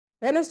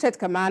Benue State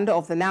Commander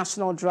of the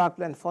National Drug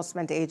Law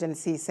Enforcement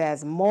Agency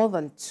says more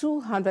than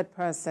 200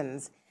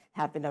 persons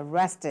have been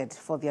arrested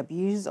for the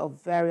abuse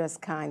of various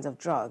kinds of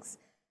drugs.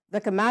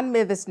 The command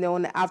made this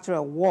known after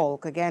a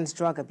walk against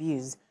drug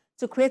abuse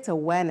to create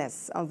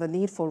awareness on the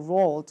need for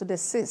all to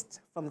desist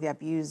from the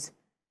abuse.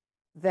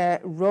 The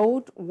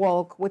road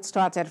walk, which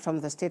started from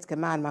the State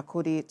Command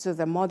Makudi to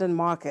the Modern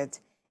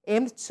Market,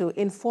 aimed to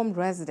inform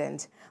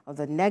residents of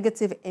the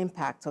negative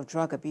impact of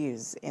drug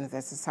abuse in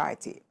their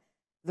society.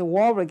 The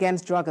war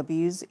against drug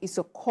abuse is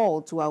a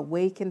call to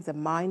awaken the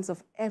minds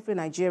of every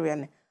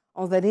Nigerian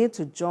on the need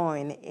to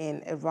join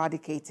in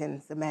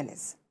eradicating the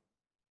menace.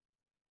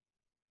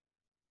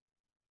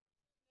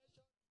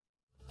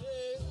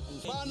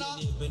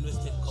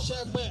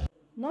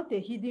 Not a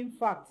hidden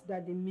fact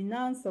that the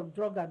menace of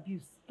drug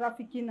abuse,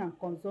 trafficking and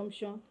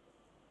consumption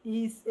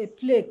is a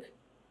plague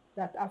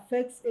that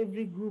affects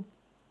every group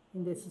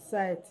in the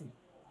society.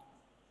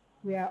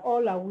 We are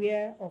all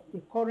aware of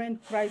the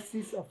current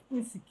crisis of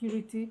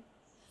insecurity,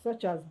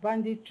 such as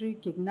banditry,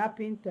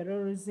 kidnapping,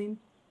 terrorism,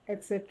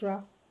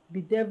 etc.,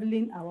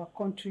 bedeviling our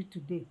country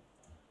today.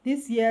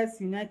 This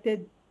year's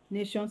United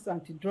Nations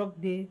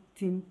Anti-Drug Day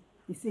theme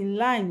is in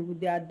line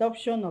with the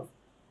adoption of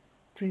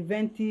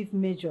preventive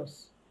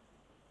measures.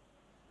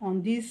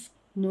 On this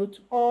note,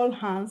 all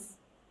hands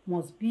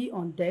must be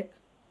on deck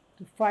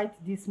to fight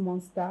this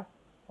monster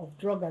of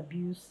drug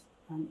abuse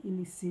and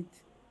illicit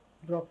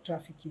drug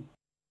trafficking.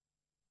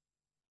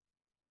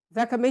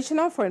 The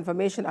Commissioner for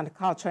Information and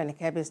Culture in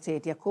Kebbi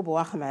State, Yakubu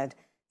Ahmed,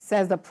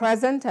 says the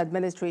present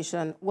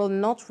administration will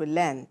not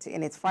relent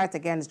in its fight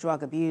against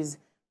drug abuse,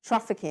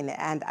 trafficking,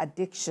 and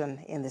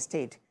addiction in the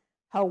state.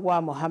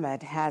 Hawa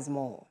Mohammed has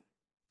more.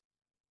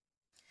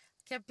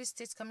 Kebbi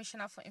State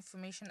Commissioner for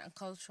Information and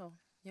Culture,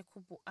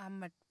 Yakubu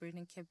Ahmed,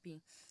 in Kebbi,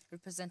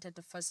 represented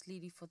the First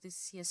Lady for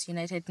this year's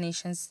United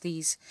Nations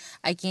Days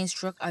against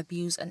drug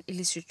abuse and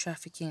illicit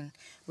trafficking,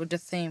 with the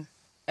theme,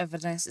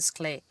 Evidence is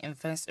Clear,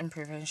 Invest in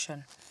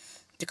Prevention.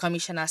 The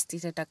Commissioner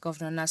stated that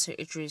Governor Nasir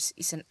Idris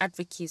is an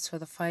advocate for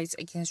the fight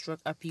against drug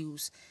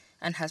abuse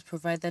and has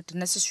provided the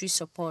necessary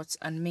support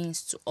and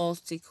means to all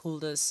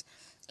stakeholders,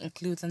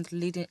 including the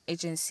leading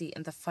agency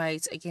in the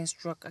fight against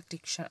drug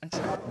addiction and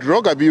trafficking.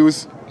 Drug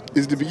abuse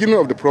is the beginning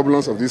of the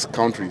problems of this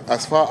country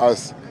as far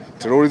as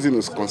terrorism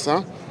is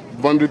concerned,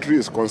 banditry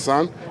is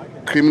concerned,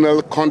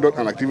 criminal conduct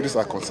and activities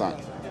are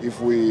concerned.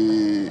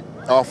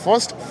 Our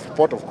first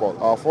port of call,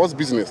 our first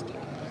business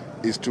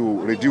is to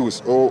reduce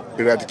or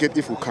eradicate,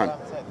 if we can,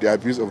 the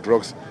abuse of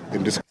drugs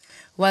in this country.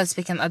 While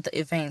speaking at the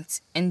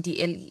event,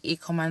 NDLEA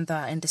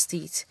commander in the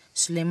state,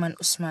 Suleiman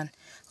Usman,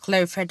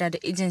 clarified that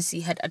the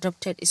agency had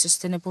adopted a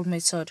sustainable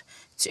method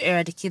to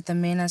eradicate the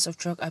menace of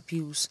drug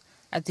abuse,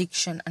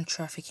 addiction and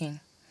trafficking.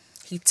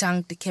 He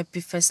thanked the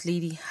Kebbi First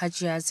Lady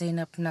Hajia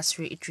Zainab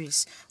Nasri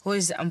Idris, who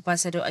is the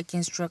ambassador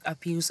against drug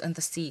abuse in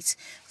the state,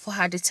 for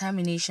her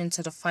determination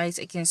to the fight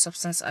against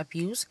substance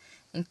abuse,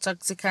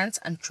 intoxicants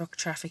and drug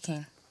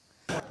trafficking.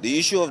 The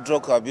issue of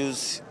drug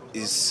abuse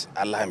is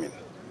alarming,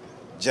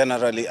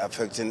 generally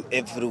affecting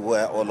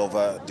everywhere all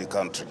over the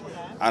country.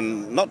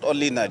 And not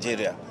only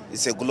Nigeria,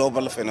 it's a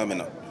global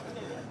phenomenon.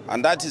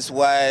 And that is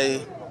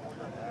why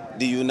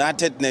the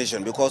United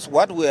Nations, because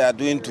what we are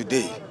doing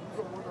today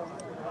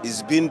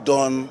is being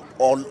done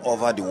all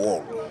over the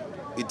world.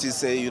 It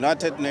is a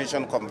United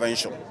Nations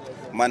convention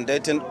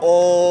mandating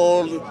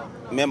all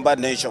member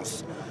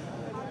nations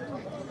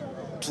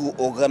to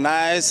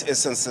organize a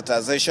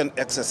sensitization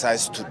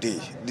exercise today.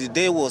 The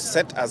day was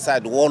set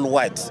aside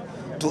worldwide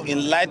to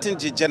enlighten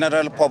the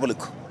general public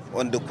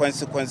on the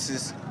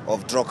consequences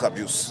of drug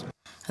abuse.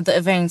 The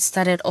event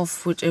started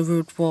off with a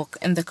road walk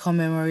in the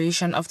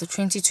commemoration of the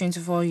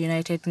 2024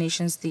 United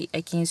Nations Day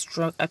against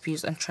Drug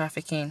Abuse and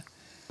Trafficking.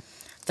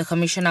 The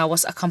commissioner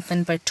was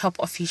accompanied by top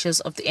officials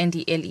of the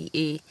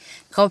NDLEA,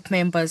 COP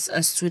members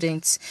and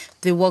students.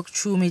 They walked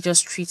through major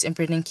streets in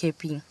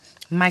Kebbi,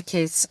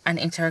 markets and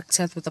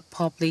interacted with the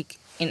public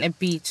in a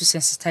bid to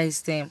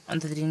sensitize them on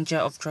the danger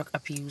of drug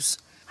abuse.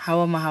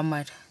 Hawa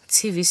Muhammad,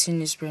 TVC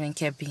News,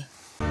 Kebbi.